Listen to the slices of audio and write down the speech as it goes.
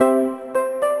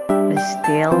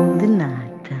pastel de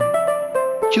nata,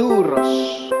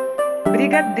 churros,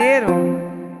 brigadeiro,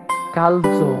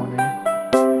 calzone,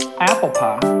 apple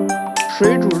pie,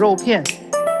 水煮肉片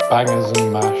bangers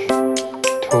and mash,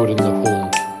 toad in the hole.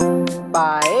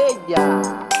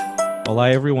 paella.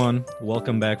 Hola everyone,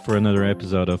 welcome back for another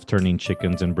episode of Turning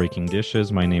Chickens and Breaking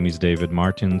Dishes. My name is David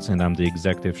Martins and I'm the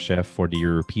executive chef for the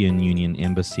European Union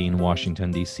Embassy in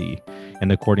Washington, D.C.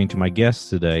 And according to my guest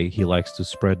today, he likes to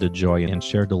spread the joy and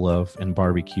share the love, and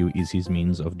barbecue is his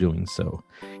means of doing so.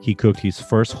 He cooked his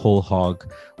first whole hog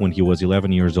when he was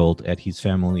 11 years old at his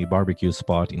family barbecue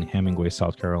spot in Hemingway,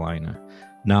 South Carolina.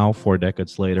 Now, 4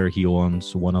 decades later, he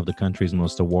owns one of the country's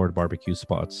most awarded barbecue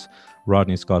spots,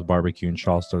 Rodney Scott Barbecue in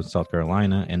Charleston, South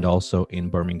Carolina, and also in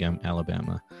Birmingham,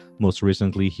 Alabama. Most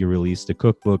recently, he released the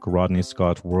cookbook, Rodney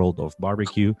Scott World of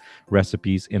Barbecue,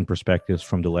 Recipes and Perspectives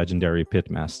from the Legendary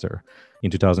Pitmaster. In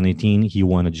 2018, he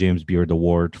won a James Beard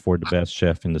Award for the best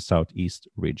chef in the Southeast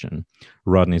region.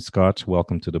 Rodney Scott,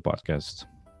 welcome to the podcast.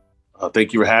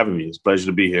 Thank you for having me. It's a pleasure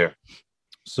to be here.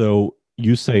 So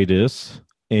you say this,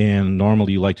 and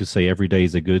normally you like to say every day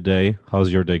is a good day.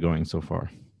 How's your day going so far?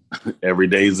 Every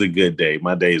day is a good day.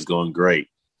 My day is going great.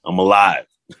 I'm alive.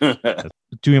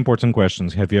 2 important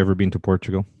questions. Have you ever been to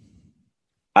Portugal?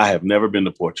 I have never been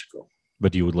to Portugal.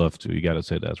 But you would love to. You got to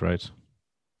say that, right?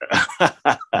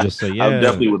 Just say, yeah. I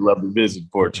definitely would love to visit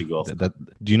Portugal.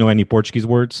 Do you know any Portuguese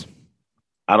words?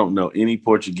 I don't know any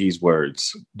Portuguese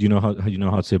words. Do you know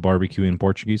how to say barbecue in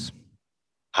Portuguese?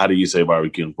 How do you say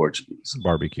barbecue in Portuguese?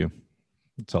 Barbecue.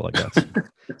 That's all I got.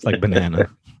 It's like banana.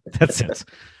 That's it.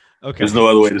 Okay. There's no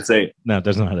other way to say it. No,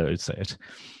 there's no other way to say it.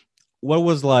 What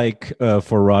was like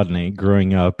for Rodney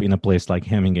growing up in a place like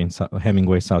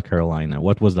Hemingway, South Carolina?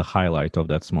 What was the highlight of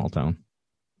that small town?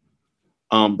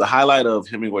 The highlight of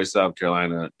Hemingway, South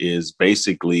Carolina is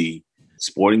basically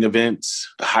sporting events,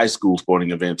 high school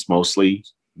sporting events mostly,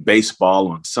 baseball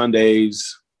on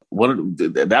Sundays.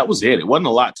 That was it. It wasn't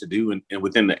a lot to do. And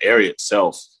within the area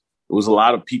itself, it was a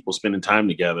lot of people spending time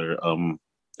together.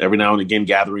 Every now and again,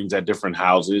 gatherings at different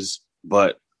houses.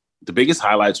 But the biggest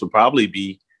highlights would probably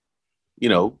be,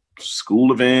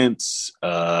 school events,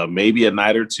 maybe a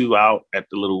night or two out at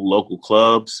the little local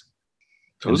clubs.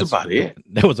 That was about it.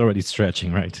 That was already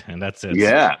stretching, right? And that's it.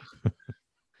 Yeah.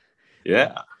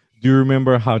 Yeah. Do you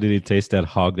remember how did it taste, that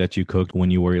hog that you cooked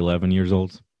when you were 11 years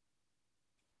old?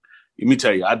 Let me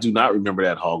tell you, I do not remember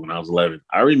that hog when I was 11.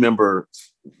 I remember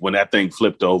when that thing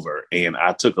flipped over and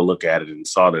I took a look at it and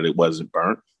saw that it wasn't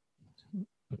burnt.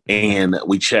 And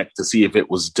we checked to see if it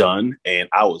was done. And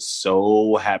I was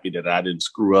so happy that I didn't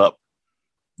screw up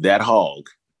that hog.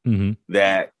 Mm-hmm.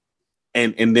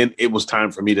 And then it was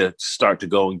time for me to start to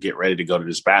go and get ready to go to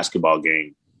this basketball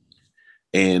game.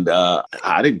 And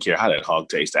I didn't care how that hog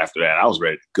tasted after that. I was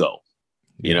ready to go.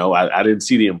 I didn't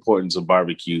see the importance of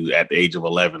barbecue at the age of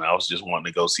 11. I was just wanting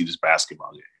to go see this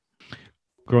basketball game.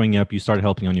 Growing up, you started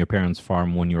helping on your parents'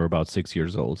 farm when you were about 6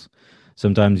 years old.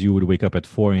 Sometimes you would wake up at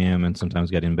 4 a.m. and sometimes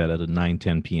get in bed at 9,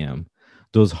 10 p.m.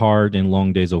 Those hard and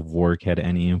long days of work had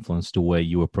any influence the way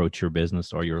you approach your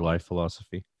business or your life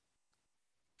philosophy?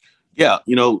 Yeah.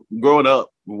 Growing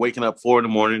up, waking up 4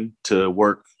 a.m. to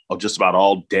work just about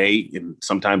all day and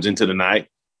sometimes into the night.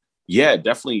 Yeah,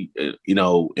 definitely,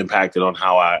 impacted on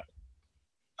how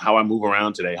I move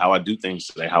around today, how I do things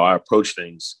today, how I approach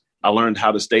things. I learned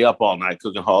how to stay up all night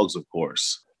cooking hogs, of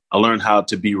course. I learned how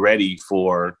to be ready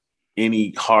for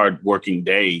any hard working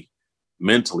day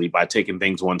mentally by taking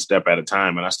things one step at a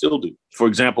time. And I still do. For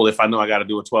example, if I know I got to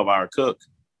do a 12-hour cook,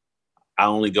 I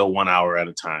only go 1 hour at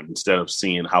a time. Instead of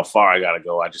seeing how far I got to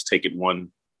go, I just take it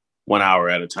one hour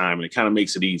at a time. And it kind of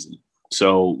makes it easy.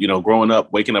 So, growing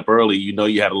up, waking up early,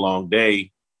 you had a long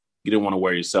day. You didn't want to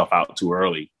wear yourself out too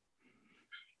early.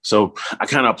 So I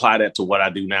kind of apply that to what I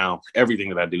do now. Everything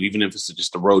that I do, even if it's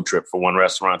just a road trip from one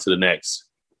restaurant to the next,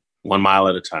 1 mile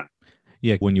at a time.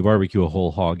 Yeah, when you barbecue a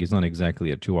whole hog, it's not exactly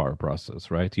a 2-hour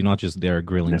process, right? You're not just there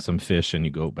grilling some fish and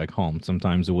you go back home.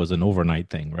 Sometimes it was an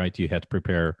overnight thing, right? You had to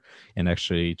prepare and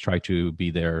actually try to be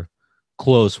there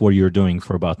close what you're doing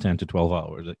for about 10 to 12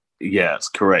 hours. Yes,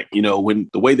 correct.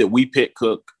 When the way that we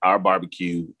cook our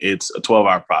barbecue, it's a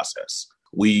 12-hour process.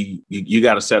 You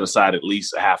got to set aside at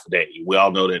least a half a day. We all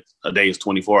know that a day is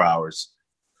 24 hours.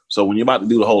 So when you're about to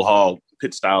do the whole hog,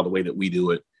 pit style, the way that we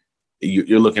do it,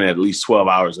 you're looking at least 12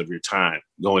 hours of your time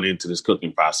going into this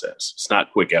cooking process. It's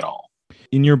not quick at all.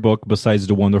 In your book, besides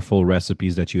the wonderful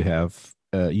recipes that you have,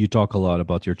 you talk a lot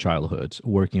about your childhood,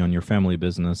 working on your family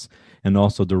business, and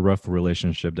also the rough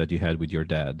relationship that you had with your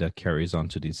dad that carries on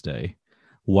to this day.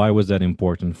 Why was that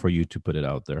important for you to put it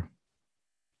out there?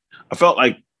 I felt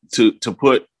like to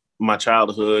put my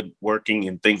childhood working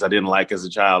and things I didn't like as a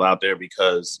child out there,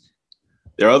 because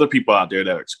there are other people out there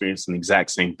that are experiencing the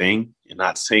exact same thing and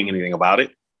not saying anything about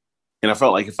it. And I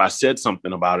felt like if I said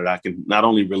something about it, I can not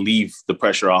only relieve the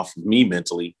pressure off of me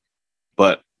mentally,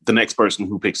 but the next person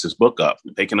who picks this book up,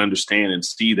 they can understand and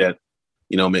see that,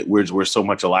 we're so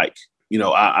much alike.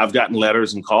 I've gotten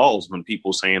letters and calls from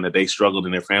people saying that they struggled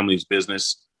in their family's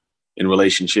business, in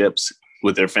relationships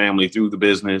with their family through the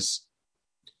business.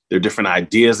 There are different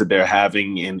ideas that they're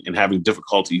having and having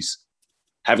difficulties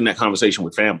having that conversation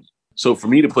with family. So for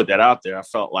me to put that out there, I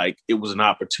felt like it was an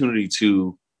opportunity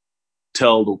to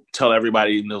tell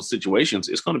everybody in those situations,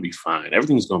 it's going to be fine.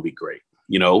 Everything's going to be great.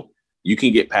 You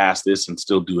can get past this and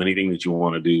still do anything that you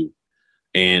want to do.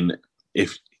 And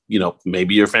if,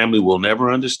 maybe your family will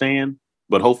never understand,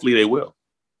 but hopefully they will.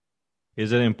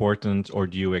 Is it important, or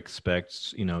do you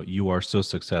expect, you are so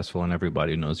successful and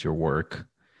everybody knows your work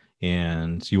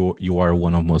and you are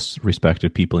one of the most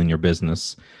respected people in your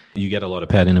business. You get a lot of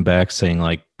pat in the back saying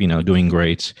like, doing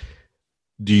great.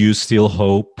 Do you still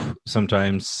hope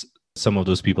sometimes some of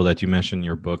those people that you mentioned in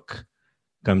your book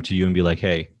come to you and be like,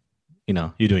 hey,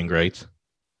 you're doing great?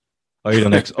 Or you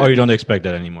don't expect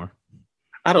that anymore?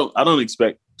 I don't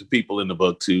expect the people in the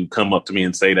book to come up to me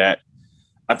and say that.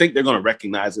 I think they're going to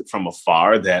recognize it from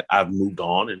afar that I've moved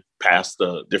on and past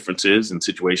the differences and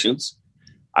situations.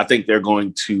 I think they're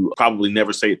going to probably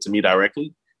never say it to me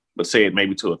directly, but say it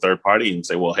maybe to a third party and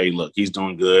say, well, hey, look, he's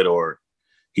doing good, or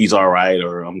he's all right,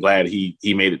 or I'm glad he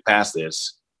made it past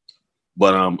this.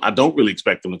 But I don't really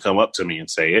expect them to come up to me and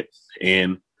say it.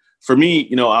 And for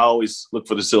me, I always look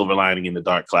for the silver lining in the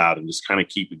dark cloud and just kind of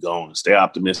keep it going and stay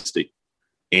optimistic.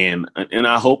 And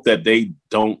I hope that they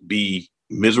don't be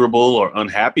miserable or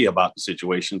unhappy about the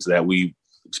situations that we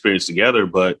experienced together,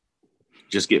 but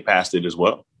just get past it as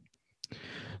well.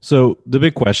 So the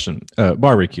big question,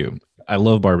 barbecue. I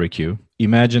love barbecue.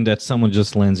 Imagine that someone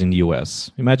just lands in the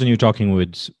US. Imagine you're talking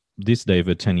with this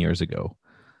David 10 years ago.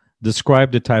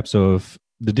 Describe the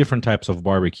different types of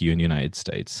barbecue in the United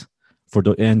States. For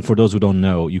those who don't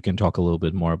know, you can talk a little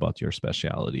bit more about your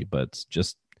specialty, but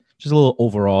just a little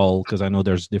overall, because I know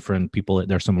there's different people,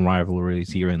 there's some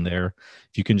rivalries here and there.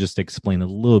 If you can just explain a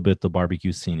little bit the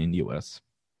barbecue scene in the US.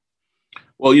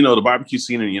 Well, the barbecue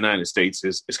scene in the United States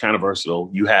is kind of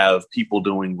versatile. You have people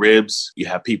doing ribs. You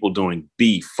have people doing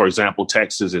beef. For example,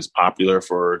 Texas is popular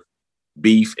for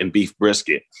beef and beef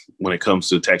brisket when it comes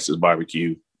to Texas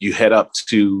barbecue. You head up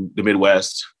to the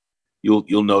Midwest,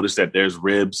 you'll notice that there's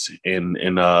ribs and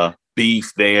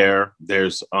beef there.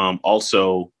 There's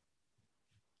also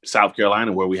South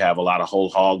Carolina, where we have a lot of whole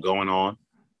hog going on.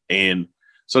 And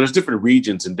so there's different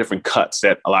regions and different cuts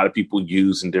that a lot of people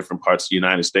use in different parts of the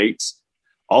United States.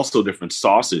 Also different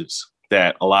sauces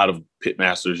that a lot of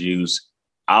pitmasters use.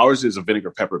 Ours is a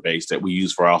vinegar pepper base that we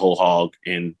use for our whole hog.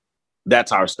 And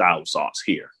that's our style of sauce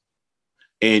here.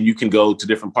 And you can go to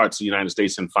different parts of the United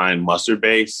States and find mustard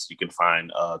base. You can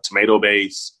find tomato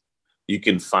base. You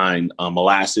can find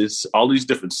molasses, all these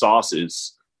different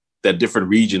sauces that different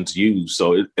regions use.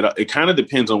 So it kind of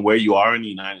depends on where you are in the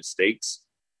United States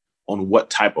on what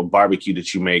type of barbecue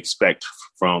that you may expect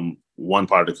from one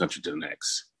part of the country to the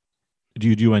next. Do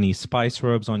you do any spice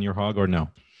rubs on your hog or no?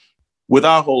 With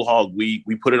our whole hog, we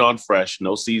put it on fresh,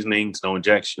 no seasonings, no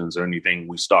injections or anything.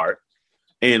 We start.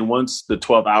 And once the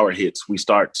 12th hour hits, we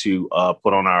start to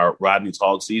put on our Rodney's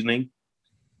hog seasoning.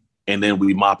 And then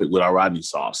we mop it with our Rodney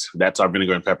sauce. That's our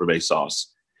vinegar and pepper-based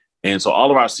sauce. And so all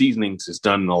of our seasonings is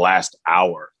done in the last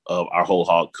hour of our whole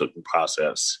hog cooking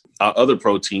process. Our other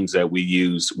proteins that we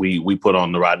use, we put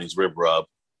on the Rodney's rib rub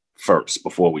first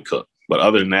before we cook. But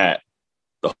other than that,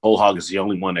 the whole hog is the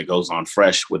only one that goes on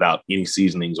fresh without any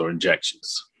seasonings or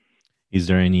injections. Is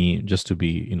there any, just to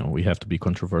be, we have to be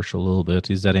controversial a little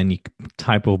bit, is that any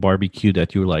type of barbecue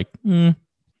that you're like,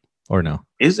 or no?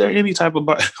 Is there any type of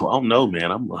barbecue? Well, I don't know,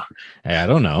 man. I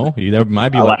don't know. There might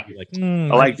be I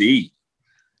like to eat.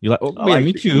 You like? Oh, I yeah, like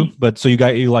me to too. eat. But so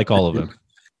you like all of them?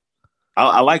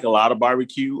 I like a lot of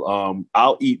barbecue.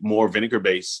 I'll eat more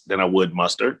vinegar-based than I would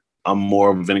mustard. I'm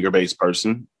more of a vinegar-based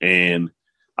person. And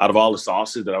out of all the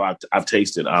sauces that I've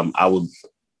tasted, I would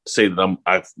say that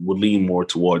I would lean more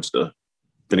towards the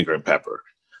vinegar and pepper.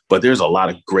 But there's a lot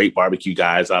of great barbecue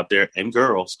guys out there and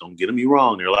girls. Don't get me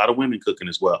wrong. There are a lot of women cooking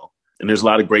as well. And there's a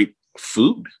lot of great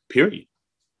food, period.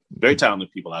 Very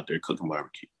talented people out there cooking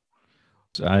barbecue.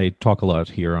 I talk a lot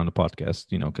here on the podcast,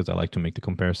 because I like to make the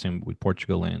comparison with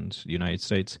Portugal and the United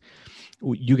States.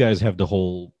 You guys have the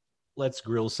whole, let's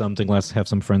grill something, let's have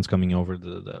some friends coming over.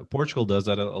 The Portugal does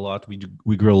that a lot.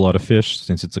 We grill a lot of fish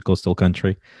since it's a coastal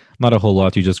country. Not a whole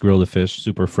lot. You just grill the fish,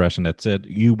 super fresh, and that's it.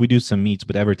 We do some meats,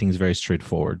 but everything's very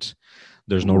straightforward.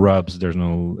 There's no rubs. There's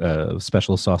no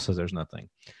special sauces. There's nothing.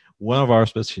 One of our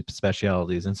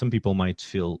specialities, and some people might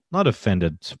feel not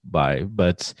offended by,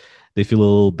 but they feel a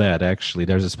little bad, actually.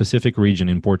 There's a specific region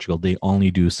in Portugal. They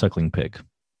only do suckling pig.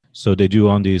 So they do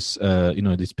on these,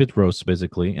 these pit roasts,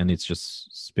 basically, and it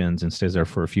just spins and stays there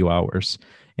for a few hours.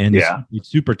 And it's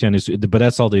super tender, but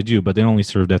that's all they do. But they only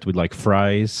serve that with like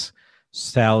fries,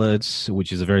 salads,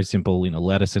 which is a very simple,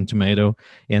 lettuce and tomato.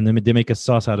 And then they make a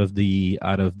sauce out of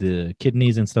the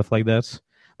kidneys and stuff like that.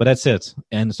 But that's it.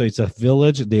 And so it's a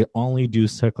village. They only do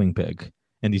suckling pig.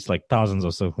 And it's like thousands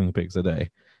of suckling pigs a day.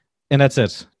 And that's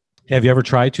it. Have you ever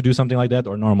tried to do something like that,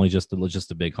 or normally just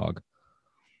a big hog?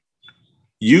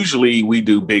 Usually we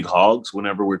do big hogs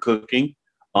whenever we're cooking.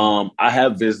 I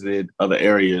have visited other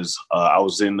areas. I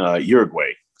was in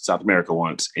Uruguay, South America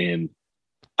once, and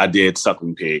I did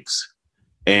suckling pigs.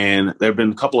 And there have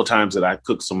been a couple of times that I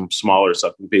cooked some smaller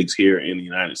suckling pigs here in the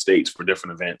United States for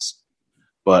different events.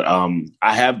 But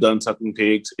I have done suckling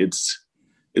pigs. It's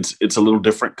a little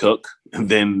different cook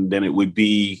than it would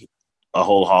be a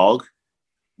whole hog,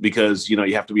 because, you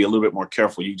have to be a little bit more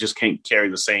careful. You just can't carry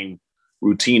the same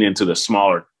routine into the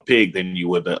smaller pig than you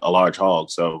would a large hog.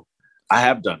 So I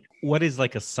have done it. What is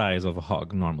like a size of a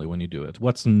hog normally when you do it?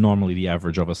 What's normally the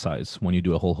average of a size when you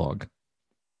do a whole hog?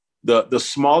 The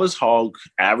smallest hog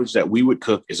average that we would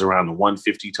cook is around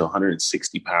 150 to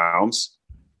 160 pounds.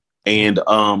 And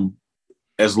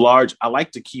as large, I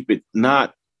like to keep it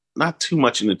not too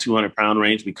much in the 200-pound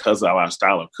range because of our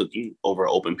style of cooking over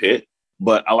an open pit.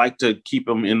 But I like to keep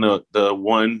them in the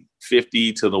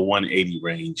 150 to the 180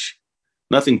 range.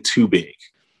 Nothing too big.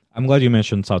 I'm glad you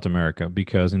mentioned South America,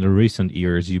 because in the recent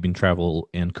years, you've been travel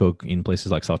and cook in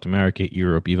places like South America,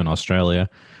 Europe, even Australia.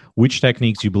 Which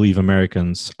techniques you believe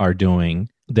Americans are doing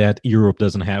that Europe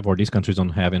doesn't have, or these countries don't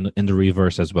have, in the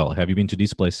reverse as well? Have you been to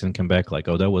these places and come back like,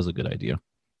 oh, that was a good idea?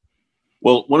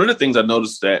 Well, one of the things I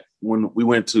noticed that when we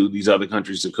went to these other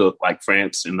countries to cook, like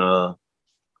France and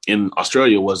in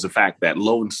Australia, was the fact that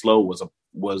low and slow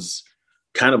was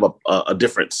kind of a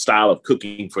different style of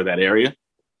cooking for that area.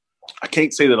 I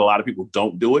can't say that a lot of people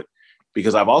don't do it,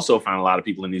 because I've also found a lot of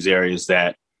people in these areas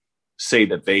that say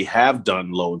that they have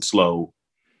done low and slow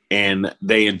and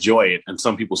they enjoy it. And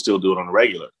some people still do it on a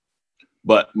regular.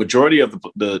 But majority of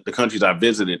the countries I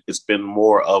visited, it's been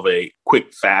more of a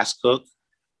quick, fast cook,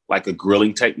 like a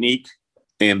grilling technique.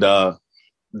 And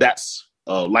that's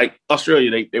like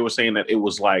Australia, they were saying that it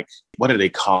was like, what do they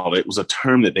call it? It was a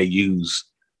term that they use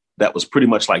that was pretty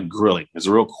much like grilling. It's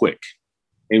real quick.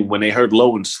 And when they heard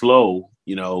low and slow,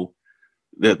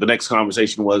 the next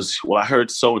conversation was, well, I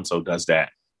heard so-and-so does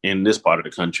that in this part of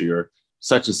the country, or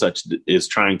such and such is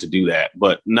trying to do that,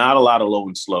 but not a lot of low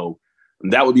and slow.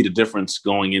 And that would be the difference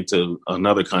going into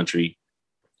another country.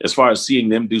 As far as seeing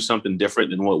them do something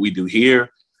different than what we do here,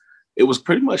 it was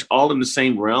pretty much all in the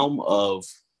same realm of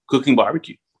cooking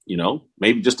barbecue,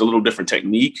 maybe just a little different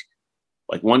technique.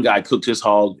 Like one guy cooked his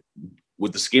hog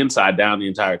with the skin side down the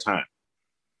entire time.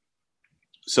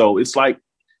 So it's like,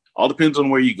 all depends on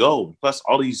where you go. Plus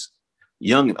all these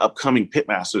young and upcoming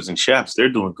pitmasters and chefs, they're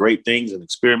doing great things and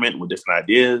experimenting with different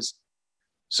ideas.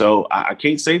 So I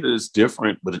can't say that it's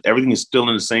different, but everything is still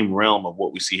in the same realm of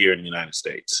what we see here in the United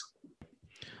States.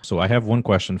 So I have one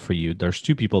question for you. There's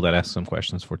two people that asked some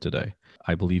questions for today.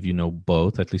 I believe you know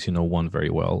both, at least you know one very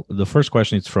well. The first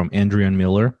question is from Adrian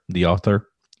Miller, the author.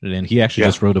 And he actually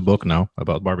just wrote a book now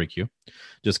about barbecue.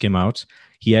 Just came out.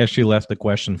 He actually left the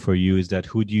question for you, is that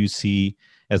who do you see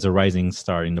as a rising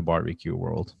star in the barbecue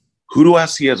world? Who do I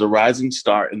see as a rising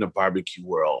star in the barbecue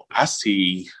world? I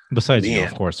see... Besides you,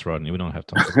 of course, Rodney. We don't have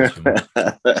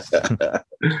to.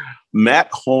 Matt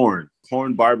Horn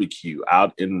Barbecue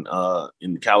out in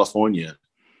California.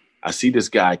 I see this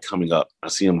guy coming up. I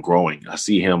see him growing. I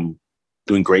see him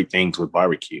doing great things with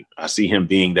barbecue. I see him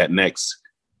being that next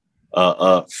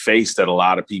face that a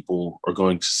lot of people are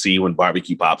going to see when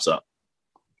barbecue pops up.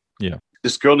 Yeah.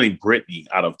 This girl named Brittany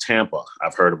out of Tampa,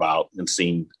 I've heard about and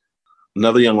seen.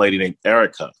 Another young lady named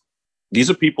Erica. These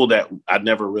are people that I'd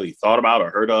never really thought about or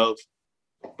heard of,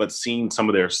 but seen some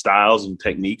of their styles and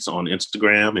techniques on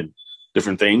Instagram and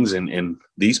different things. And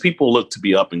these people look to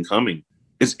be up and coming.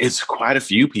 It's quite a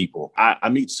few people. I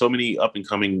meet so many up and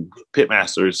coming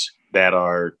pitmasters that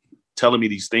are telling me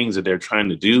these things that they're trying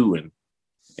to do. And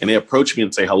they approach me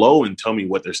and say hello and tell me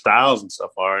what their styles and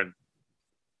stuff are. And,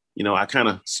 I kind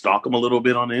of stalk them a little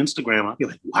bit on Instagram. I'll be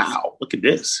like, wow, look at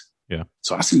this. Yeah.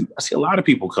 So I see a lot of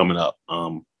people coming up.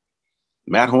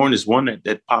 Matt Horn is one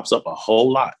that pops up a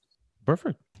whole lot.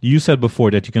 Perfect. You said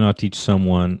before that you cannot teach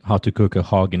someone how to cook a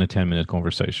hog in a 10-minute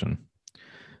conversation.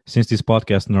 Since this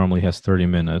podcast normally has 30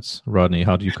 minutes, Rodney,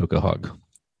 how do you cook a hog?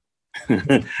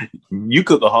 You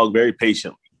cook a hog very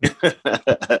patiently. Cooking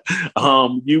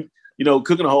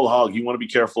a whole hog, you want to be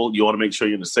careful. You want to make sure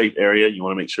you're in a safe area. You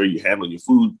want to make sure you handle your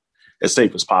food as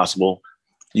safe as possible.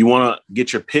 You want to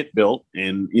get your pit built.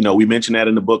 And, we mentioned that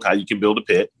in the book, how you can build a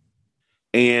pit.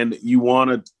 And you want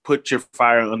to put your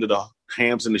fire under the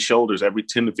hams and the shoulders every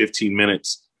 10 to 15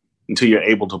 minutes until you're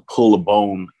able to pull a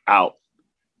bone out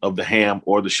of the ham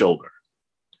or the shoulder.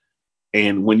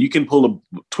 And when you can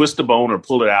twist the bone or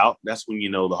pull it out, that's when you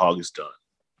know the hog is done.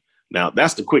 Now,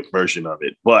 that's the quick version of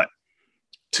it. But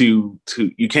you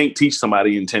can't teach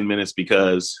somebody in 10 minutes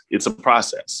because it's a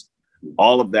process.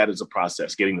 All of that is a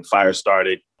process. Getting the fire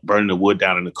started, burning the wood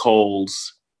down in the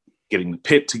coals, getting the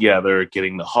pit together,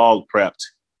 getting the hog prepped.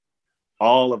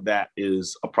 All of that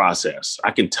is a process.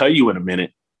 I can tell you in a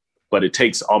minute, but it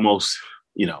takes almost,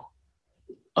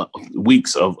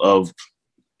 weeks of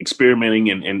experimenting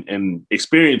and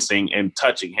experiencing and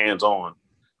touching hands-on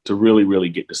to really, really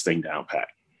get this thing down pat.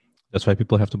 That's why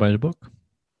people have to buy the book.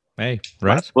 Hey,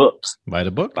 right? Buy the books. Buy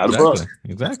the book. Buy the book.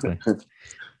 Exactly.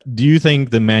 Do you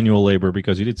think the manual labor,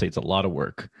 because you did say it's a lot of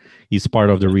work, is part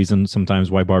of the reason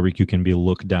sometimes why barbecue can be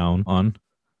looked down on?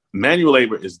 Manual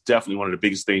labor is definitely one of the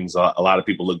biggest things a lot of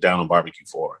people look down on barbecue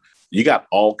for. You got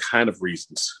all kind of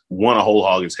reasons. One, a whole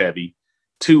hog is heavy.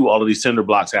 Two, all of these cinder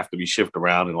blocks have to be shifted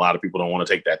around, and a lot of people don't want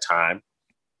to take that time.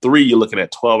 Three, you're looking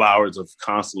at 12 hours of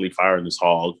constantly firing this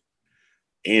hog.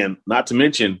 And not to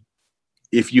mention,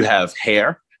 if you have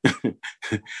hair,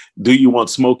 do you want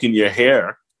smoke in your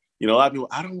hair? A lot of people,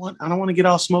 I don't want to get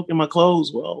all smoke in my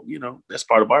clothes. Well, that's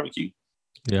part of barbecue.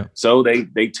 Yeah. So they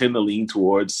tend to lean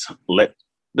towards let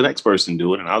the next person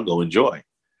do it and I'll go enjoy.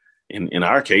 In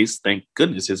our case, thank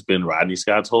goodness, it's been Rodney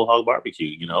Scott's Whole Hog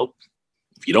Barbecue.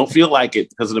 If you don't feel like it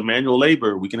because of the manual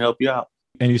labor, we can help you out.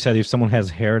 And you said if someone has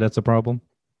hair, that's a problem?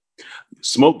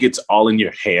 Smoke gets all in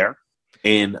your hair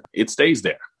and it stays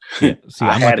there. Yeah. See,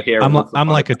 I'm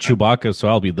like a Chewbacca, so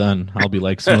I'll be done. I'll be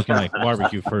like smoking like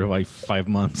barbecue for like 5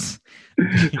 months.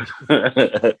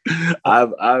 I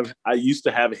used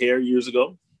to have hair years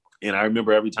ago, and I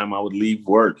remember every time I would leave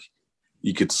work,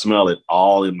 you could smell it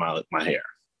all in my hair.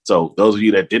 So those of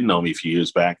you that didn't know me a few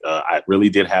years back, I really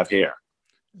did have hair.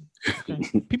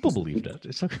 Okay. People believe that.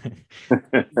 It's okay.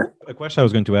 A question I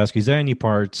was going to ask, is there any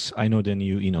parts, I know then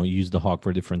you use the hog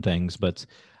for different things, but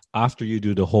after you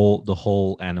do the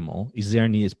whole animal, is there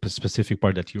any specific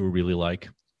part that you really like?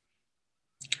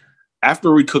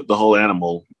 After we cook the whole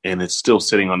animal and it's still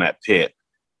sitting on that pit,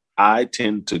 I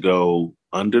tend to go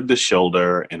under the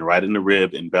shoulder and right in the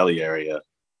rib and belly area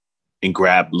and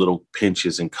grab little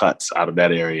pinches and cuts out of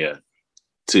that area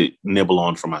to nibble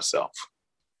on for myself.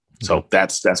 So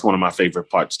that's one of my favorite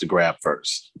parts to grab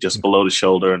first, just below the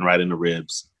shoulder and right in the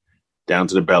ribs, down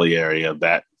to the belly area.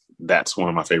 That's one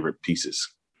of my favorite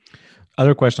pieces.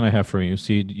 Other question I have for you.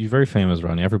 See, you're very famous,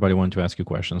 Ronnie. Everybody wanted to ask you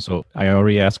questions. So I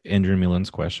already asked Andrew Millen's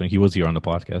question. He was here on the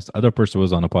podcast. Other person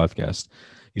was on the podcast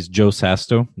is Joe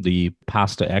Sasto, the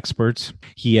pasta expert.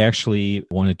 He actually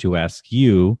wanted to ask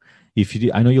you,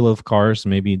 I know you love cars,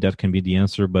 maybe that can be the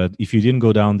answer, but if you didn't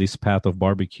go down this path of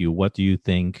barbecue, what do you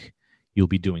think you'll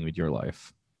be doing with your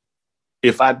life?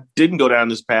 If I didn't go down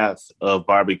this path of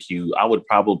barbecue, I would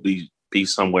probably be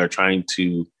somewhere trying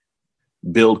to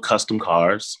build custom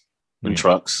cars and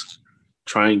trucks,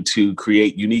 trying to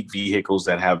create unique vehicles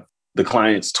that have the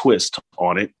client's twist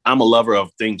on it. I'm a lover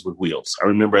of things with wheels. I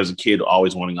remember as a kid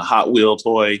always wanting a Hot Wheel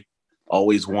toy,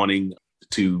 always wanting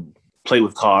to play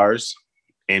with cars,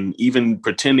 and even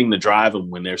pretending to drive them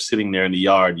when they're sitting there in the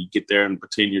yard. You get there and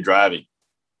pretend you're driving.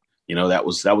 That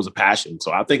was a passion.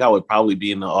 So I think I would probably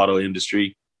be in the auto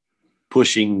industry,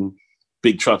 pushing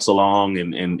big trucks along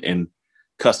and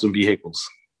custom vehicles.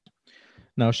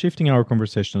 Now, shifting our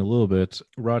conversation a little bit,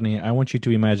 Rodney, I want you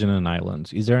to imagine an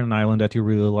island. Is there an island that you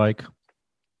really like?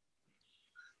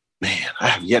 Man, I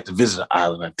have yet to visit an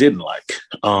island I didn't like.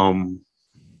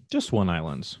 Just one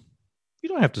island. You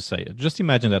don't have to say it. Just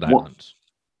imagine that island.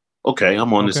 Okay,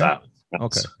 I'm on this island.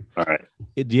 Okay. All right.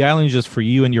 The island is just for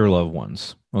you and your loved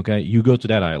ones. Okay. You go to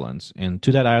that island, and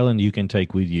to that island, you can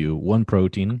take with you one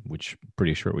protein, which I'm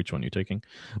pretty sure which one you're taking,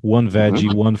 one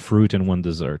veggie, one fruit, and one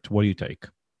dessert. What do you take?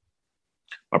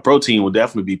 My protein would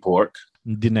definitely be pork.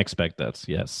 Didn't expect that.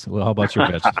 Yes. Well, how about your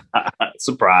veggie?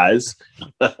 Surprise.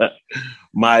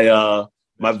 My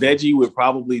veggie would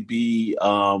probably be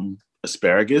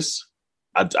asparagus.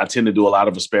 I tend to do a lot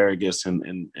of asparagus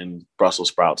and Brussels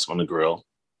sprouts on the grill.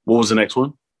 What was the next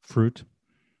one? Fruit.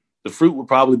 The fruit would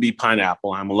probably be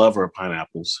pineapple. I'm a lover of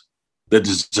pineapples. The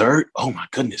dessert, oh my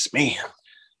goodness, man.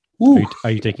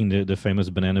 Are you taking the famous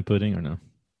banana pudding or no?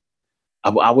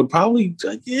 I would probably,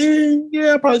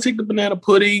 I'd probably take the banana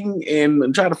pudding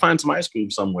and try to find some ice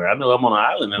cream somewhere. I know I'm on an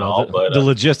island and all, but the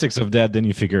logistics of that, then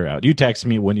you figure out. You text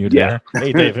me when you're Yeah. there.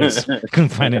 Hey, Davis, couldn't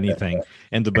find anything.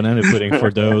 And the banana pudding,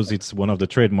 for those, it's one of the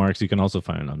trademarks. You can also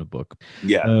find it on the book.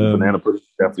 yeah, the banana pudding is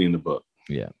definitely in the book.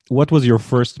 Yeah. What was your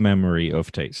first memory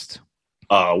of taste?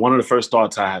 One of the first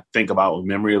thoughts I think about with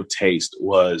memory of taste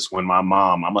was when my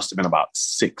mom, I must have been about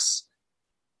 6,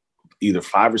 either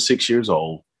 5 or 6 years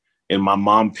old, and my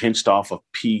mom pinched off a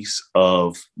piece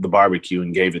of the barbecue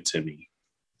and gave it to me.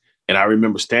 And I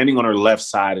remember standing on her left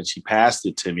side and she passed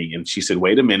it to me and she said,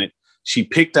 wait a minute. She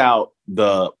picked out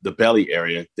the belly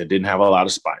area that didn't have a lot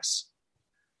of spice.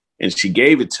 And she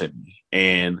gave it to me.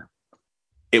 And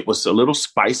it was a little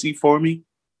spicy for me.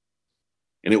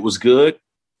 And it was good.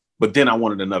 But then I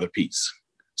wanted another piece.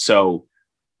 So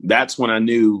that's when I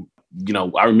knew,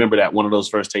 I remember that one of those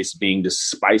first tastes being this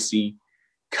spicy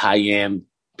cayenne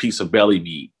piece of belly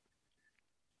meat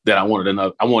that I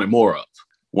wanted more of.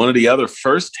 One of the other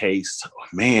first tastes,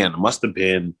 it must have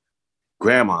been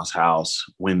grandma's house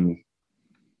when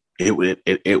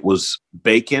it was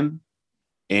bacon,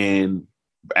 and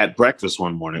at breakfast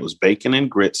one morning, it was bacon and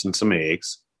grits and some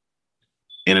eggs.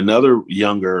 And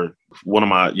one of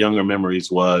my younger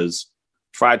memories was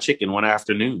fried chicken one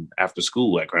afternoon after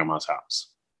school at grandma's house.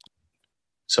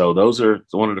 So those are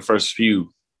the first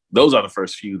few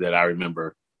that I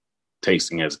remember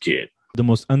tasting as a kid. The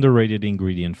most underrated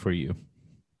ingredient for you?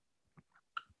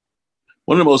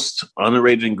 One of the most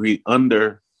underrated ingredients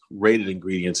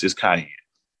is cayenne,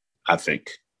 I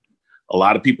think. A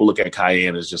lot of people look at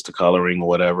cayenne as just a coloring or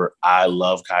whatever. I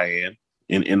love cayenne.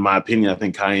 In my opinion, I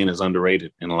think cayenne is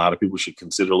underrated, and a lot of people should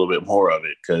consider a little bit more of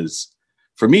it because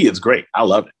for me, it's great. I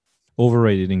love it.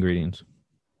 Overrated ingredients?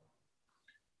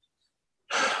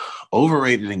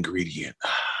 Overrated ingredient.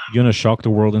 You want to shock the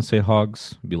world and say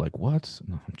hogs? Be like, what?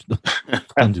 No,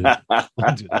 don't do that.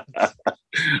 Don't do that.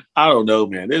 I don't know,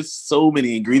 man. There's so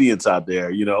many ingredients out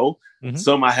there, Mm-hmm.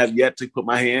 Some I have yet to put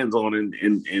my hands on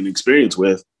and experiment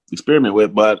with.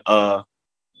 But I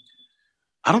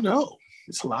don't know.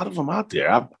 It's a lot of them out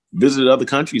there. I've visited other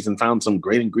countries and found some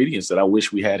great ingredients that I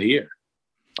wish we had here.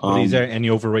 Is there any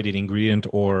overrated ingredient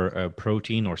or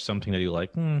protein or something that you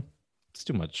like? It's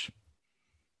too much.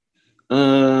 Be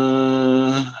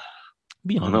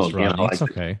honest, Rodney. It's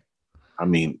okay. I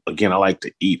like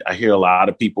to eat. I hear a lot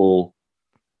of people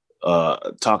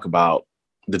talk about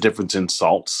the difference in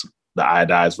salts, the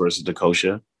iodized versus the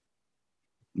kosher.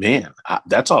 Man,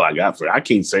 that's all I got for it. I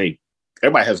can't say.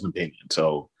 Everybody has an opinion,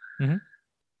 so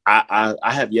I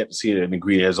have yet to see an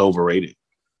ingredient as overrated.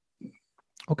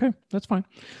 Okay, that's fine.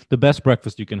 The best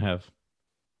breakfast you can have.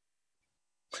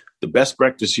 The best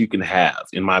breakfast you can have,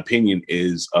 in my opinion,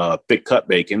 is thick cut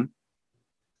bacon,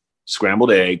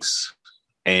 scrambled eggs,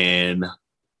 and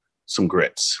some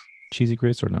grits. Cheesy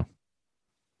grits or no?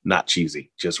 Not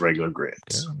cheesy, just regular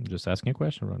grits. Okay, I'm just asking a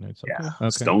question, Rodney. It's okay. Yeah, Okay.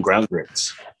 stone ground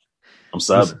grits. I'm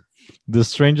Southern. The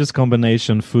strangest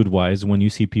combination food-wise when you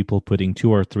see people putting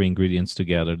 2 or 3 ingredients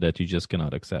together that you just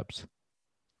cannot accept.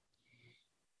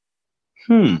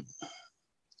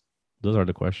 Those are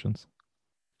the questions.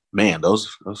 Man,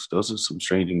 those are some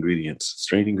strange ingredients.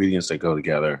 Strange ingredients that go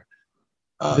together.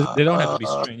 They don't have to be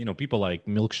strange. People like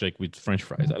milkshake with French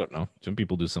fries. I don't know. Some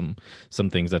people do some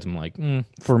things that I'm like,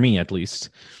 for me at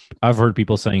least. I've heard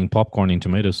people saying popcorn in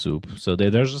tomato soup. So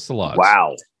there's just a lot.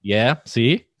 Wow. Yeah.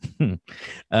 See?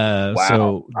 Wow.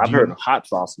 So I've heard of hot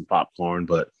sauce and popcorn,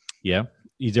 but yeah.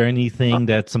 Is there anything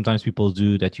that sometimes people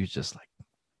do that you just like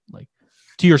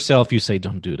to yourself, you say,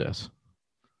 don't do this?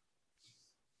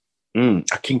 I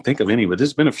can't think of any, but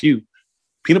there's been a few.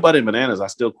 Peanut butter and bananas, I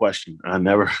still question. I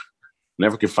never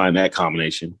could find that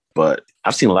combination, but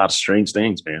I've seen a lot of strange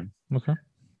things, man. Okay.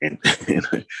 And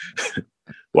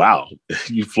wow,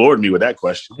 you floored me with that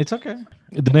question. It's okay.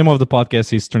 The name of the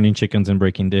podcast is Turning Chickens and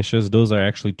Breaking Dishes. Those are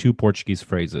actually 2 Portuguese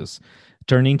phrases.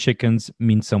 Turning chickens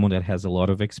means someone that has a lot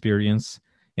of experience,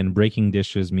 and breaking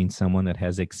dishes means someone that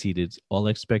has exceeded all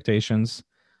expectations.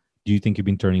 Do you think you've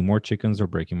been turning more chickens or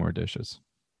breaking more dishes?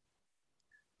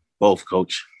 Both,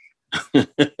 coach.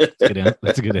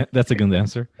 That's a good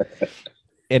answer.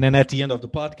 And then at the end of the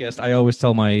podcast, I always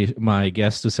tell my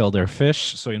guests to sell their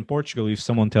fish. So in Portugal, if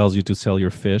someone tells you to sell your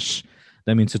fish,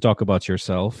 that means to talk about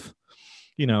yourself.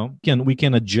 We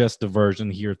can adjust the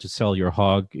version here to sell your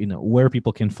hog, where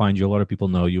people can find you. A lot of people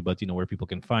know you, but where people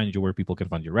can find you, where people can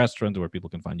find your restaurant, where people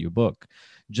can find your book.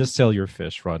 Just sell your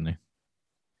fish, Rodney.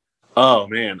 Oh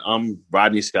man, I'm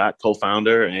Rodney Scott,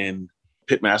 co-founder and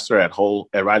pitmaster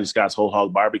at Rodney Scott's Whole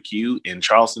Hog Barbecue in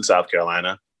Charleston, South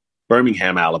Carolina,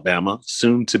 Birmingham, Alabama,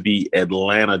 soon to be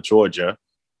Atlanta, Georgia,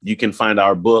 You can find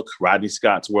our book, Rodney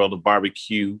Scott's World of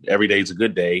Barbecue, Every Day's a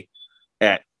Good Day,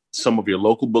 at some of your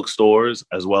local bookstores,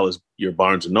 as well as your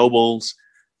Barnes and Nobles,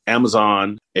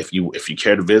 Amazon. If you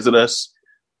care to visit us,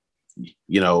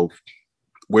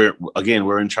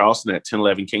 we're in Charleston at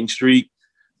 1011 King Street.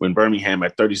 We're in Birmingham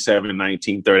at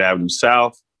 3719 3rd Avenue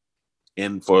South.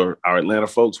 And for our Atlanta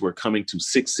folks, we're coming to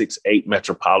 668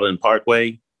 Metropolitan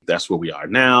Parkway. That's where we are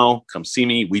now. Come see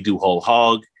me. We do whole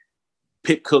hog.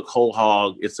 Pit cook whole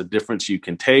hog. It's a difference you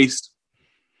can taste.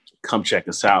 Come check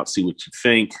us out. See what you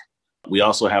think. We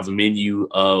also have a menu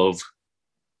of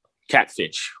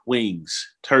catfish,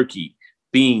 wings, turkey,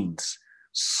 beans,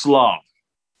 slaw,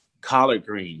 collard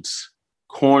greens,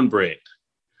 cornbread.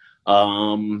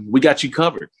 We got you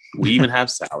covered. We even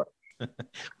have salad.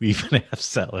 We even have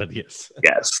salad, yes.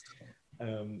 Yes.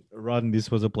 Rodney,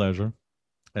 this was a pleasure.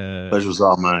 Pleasure's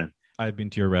all mine. I've been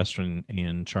to your restaurant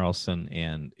in Charleston,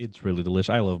 and it's really delicious.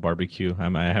 I love barbecue.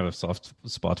 I have a soft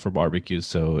spot for barbecue,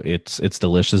 so it's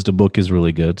delicious. The book is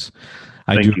really good.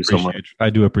 Thank you so much. I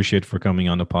do appreciate for coming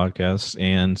on the podcast.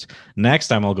 And next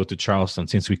time I'll go to Charleston,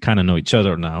 since we kind of know each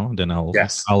other now. Then I'll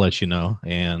let you know.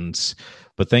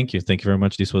 But thank you very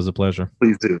much. This was a pleasure.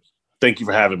 Please do. Thank you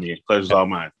for having me. Pleasure's all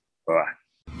mine. Bye.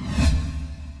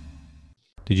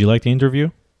 Did you like the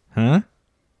interview? Huh?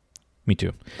 Me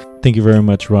too. Thank you very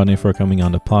much, Rodney, for coming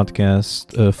on the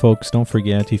podcast. Folks, don't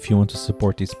forget, if you want to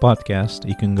support this podcast,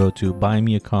 you can go to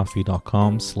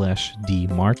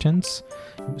buymeacoffee.com/dmartins.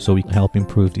 So we can help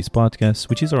improve these podcasts,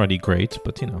 which is already great,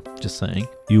 but just saying.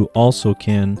 You also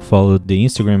can follow the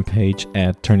Instagram page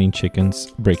at Turning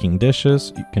Chickens Breaking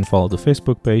Dishes. You can follow the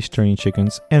Facebook page, Turning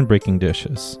Chickens and Breaking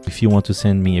Dishes. If you want to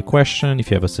send me a question,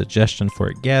 if you have a suggestion for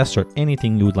a guest or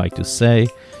anything you would like to say,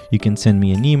 you can send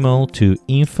me an email to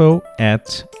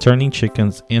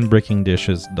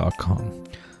info@turningchickensandbreakingdishes.com.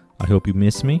 I hope you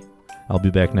miss me. I'll be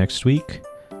back next week.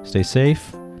 Stay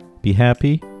safe. Be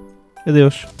happy.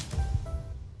 Adeus.